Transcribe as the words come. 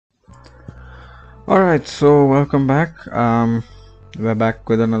Alright, so welcome back. We're back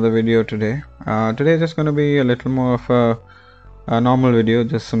with another video today. Today is just going to be a little more of a normal video,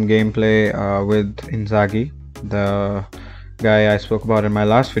 just some gameplay with Inzaghi, the guy I spoke about in my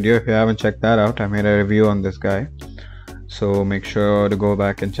last video. If you haven't checked that out, I made a review on this guy, so make sure to go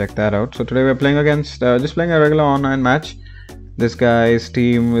back and check that out. So today we're playing against, just playing a regular online match. This guy's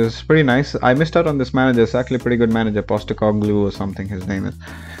team is pretty nice. I missed out on this manager. It's actually a pretty good manager, Postacoglu or something his name is,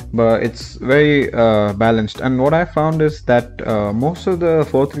 but it's very balanced. And what I found is that most of the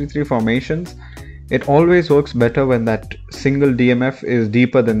 4-3-3 formations, it always works better when that single DMF is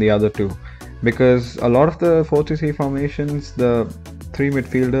deeper than the other two, because a lot of the 4-3-3 formations, the three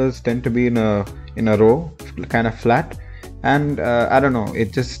midfielders tend to be in a row, kind of flat. And I don't know,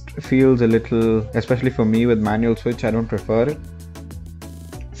 it just feels a little, especially for me with manual switch, I don't prefer it.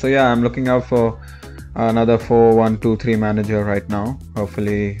 So yeah, I'm looking out for another 4-1-2-3 manager right now.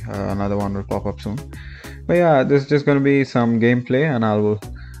 Hopefully another one will pop up soon. But yeah, this is just going to be some gameplay, and I will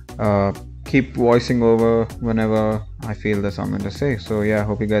keep voicing over whenever I feel there's something to say. So yeah,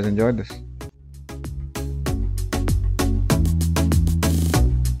 hope you guys enjoyed this.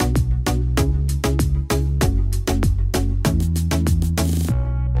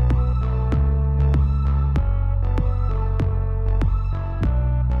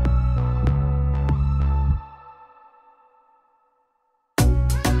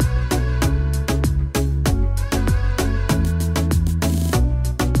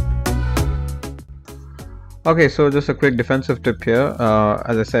 Okay, so just a quick defensive tip here.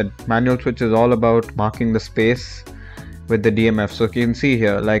 As I said, manual switch is all about marking the space with the DMF. So you can see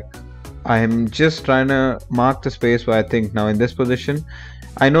here, like, I am just trying to mark the space where I think now in this position,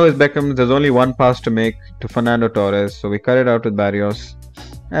 I know it's Beckham, there's only one pass to make to Fernando Torres, so we cut it out with Barrios,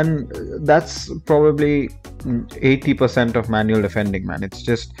 and that's probably 80% of manual defending, man. It's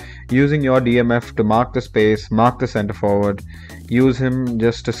just using your DMF to mark the space, mark the center forward, use him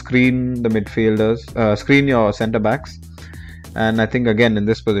just to screen the midfielders, screen your center backs. And I think again in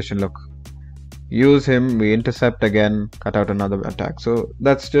this position, look, use him, we intercept again, cut out another attack. So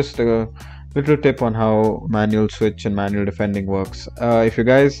that's just a little tip on how manual switch and manual defending works. If you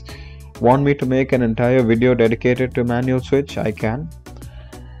guys want me to make an entire video dedicated to manual switch, I can.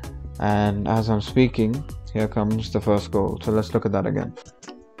 And as I'm speaking, here comes the first goal. So let's look at that again.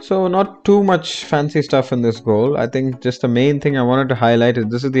 So not too much fancy stuff in this goal. I think just the main thing I wanted to highlight is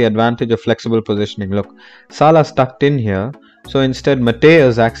this is the advantage of flexible positioning. Look, Salah's tucked in here. So instead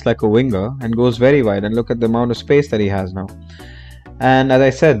Mateus acts like a winger and goes very wide. And look at the amount of space that he has now. And as I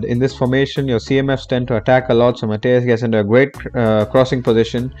said, in this formation, your CMFs tend to attack a lot. So Mateus gets into a great crossing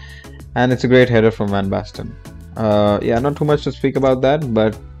position. And it's a great header from Van Basten. Yeah, not too much to speak about that,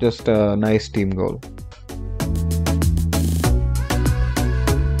 but just a nice team goal.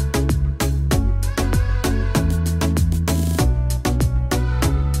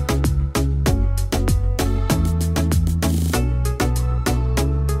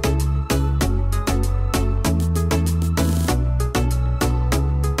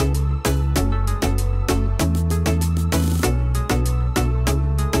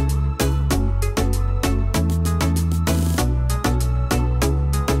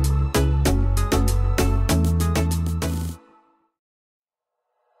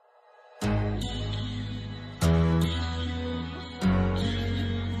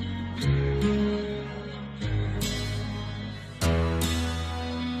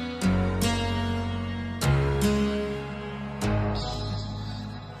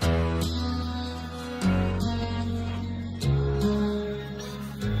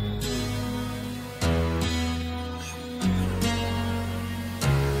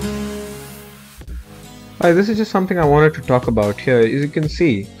 This is just something I wanted to talk about here. As you can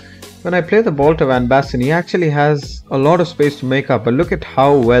see, when I play the ball to Van Basten, he actually has a lot of space to make up, but look at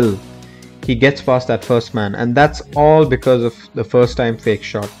how well he gets past that first man, and that's all because of the first time fake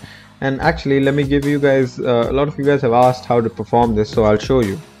shot. And actually, let me give you guys, a lot of you guys have asked how to perform this, so I'll show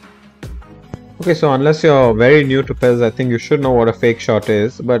you. Okay, so unless you're very new to PES, I think you should know what a fake shot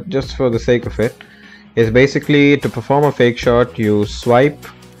is, but just for the sake of it, it's basically to perform a fake shot, you swipe,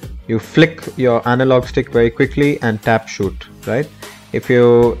 you flick your analog stick very quickly and tap shoot, right? If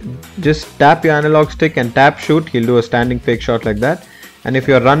you just tap your analog stick and tap shoot, he'll do a standing fake shot like that. And if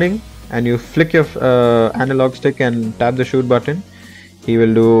you're running and you flick your analog stick and tap the shoot button, he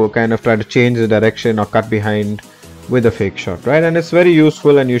will do kind of try to change the direction or cut behind with a fake shot, right? And it's very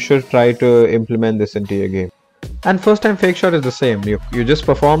useful, and you should try to implement this into your game. And first time fake shot is the same. You just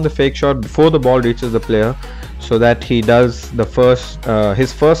perform the fake shot before the ball reaches the player, so that he does the first,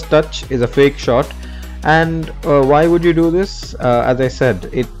 his first touch is a fake shot. And why would you do this? As I said,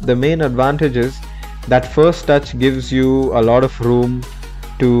 the main advantage is that first touch gives you a lot of room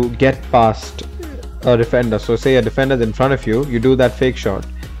to get past a defender. So say a defender is in front of you, you do that fake shot.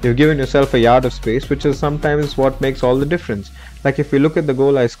 You've given yourself a yard of space, which is sometimes what makes all the difference. Like if you look at the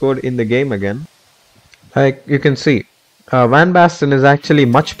goal I scored in the game again, like you can see, Van Basten is actually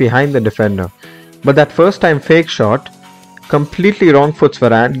much behind the defender. But that first time fake shot, completely wrong foots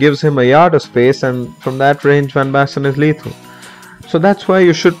Varane, gives him a yard of space, and from that range Van Basten is lethal. So that's why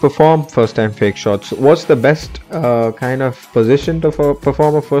you should perform first time fake shots. What's the best kind of position to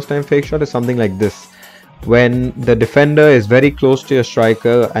perform a first time fake shot is something like this. When the defender is very close to your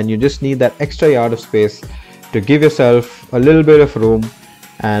striker and you just need that extra yard of space to give yourself a little bit of room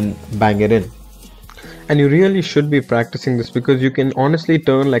and bang it in. And you really should be practicing this, because you can honestly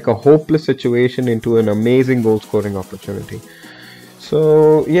turn like a hopeless situation into an amazing goal scoring opportunity.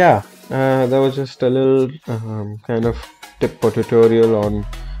 So yeah, that was just a little kind of tip or tutorial on,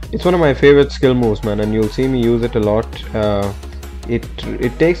 it's one of my favorite skill moves, man, and you'll see me use it a lot.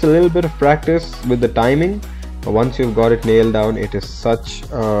 It takes a little bit of practice with the timing, but once you've got it nailed down, it is such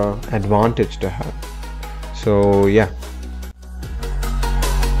an advantage to have. So yeah.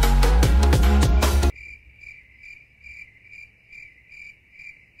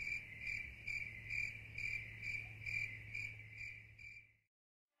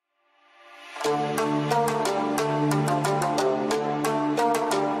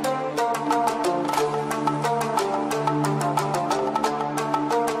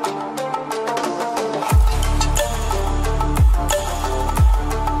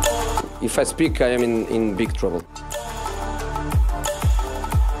 If I speak, I am in big trouble.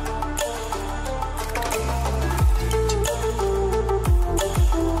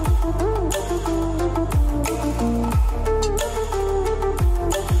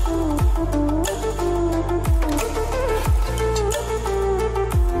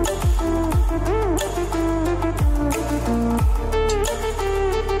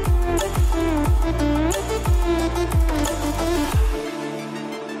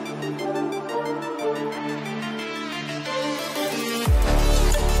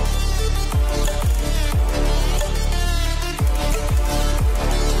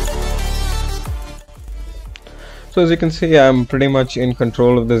 So as you can see, I'm pretty much in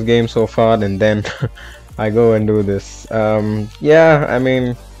control of this game so far, and then I go and do this. Yeah, I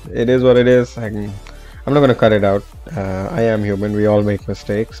mean, it is what it is. I'm not gonna cut it out. I am human, we all make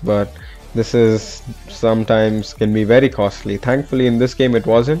mistakes, but this is sometimes can be very costly. Thankfully in this game it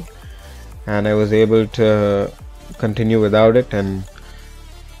wasn't, and I was able to continue without it, and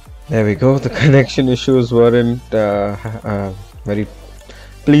there we go. The connection issues weren't very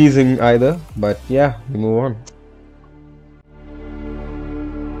pleasing either, but yeah, we move on.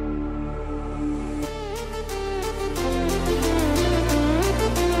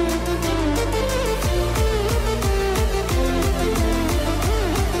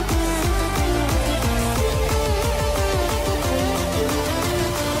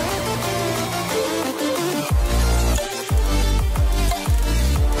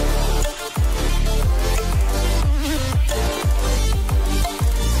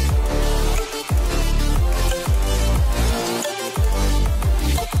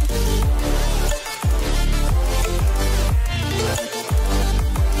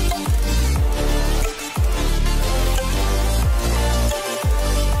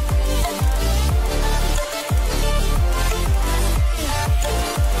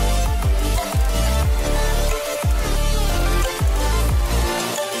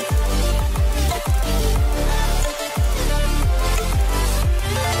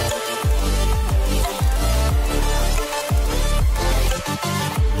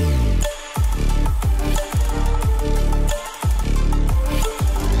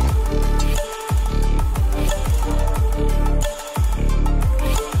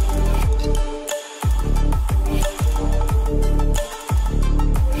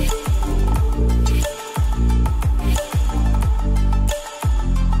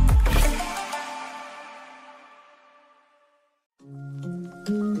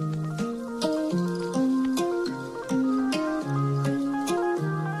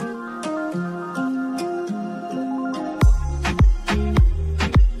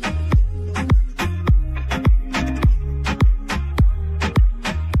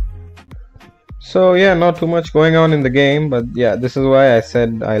 So yeah, not too much going on in the game, but yeah, this is why I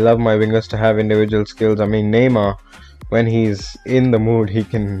said I love my wingers to have individual skills. I mean, Neymar, when he's in the mood, he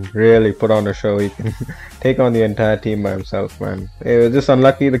can really put on a show. He can take on the entire team by himself, man. It was just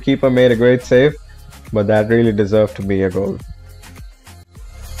unlucky the keeper made a great save, but that really deserved to be a goal.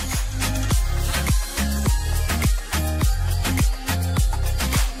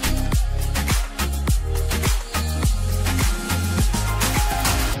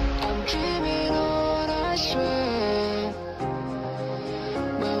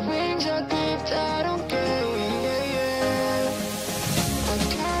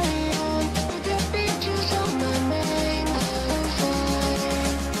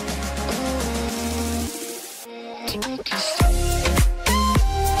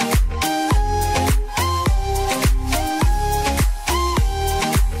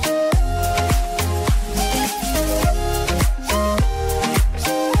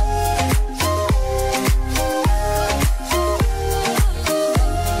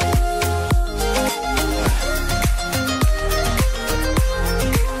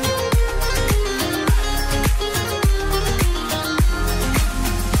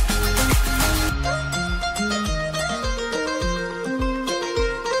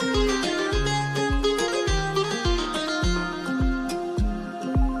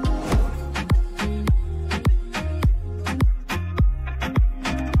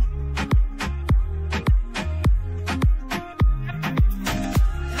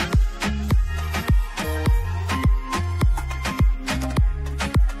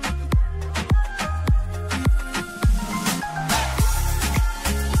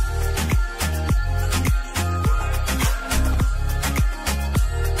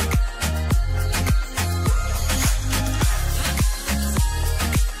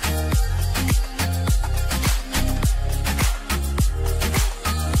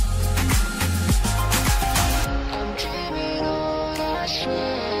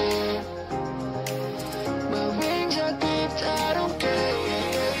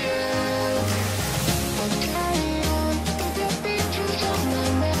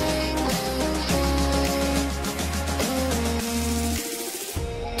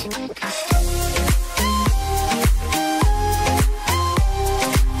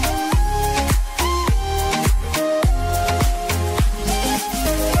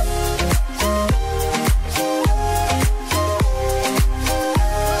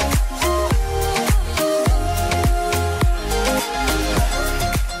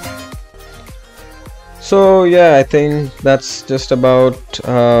 So yeah, I think that's just about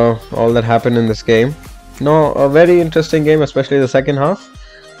all that happened in this game. No, a very interesting game, especially the second half.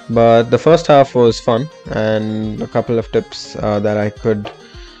 But the first half was fun, and a couple of tips that I could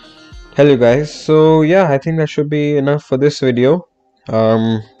tell you guys. So yeah, I think that should be enough for this video.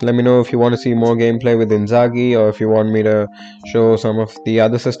 Let me know if you want to see more gameplay with Inzaghi, or if you want me to show some of the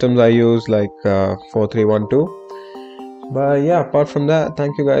other systems I use, like 4312. But yeah, apart from that,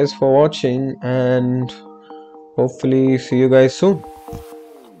 thank you guys for watching, and hopefully see you guys soon.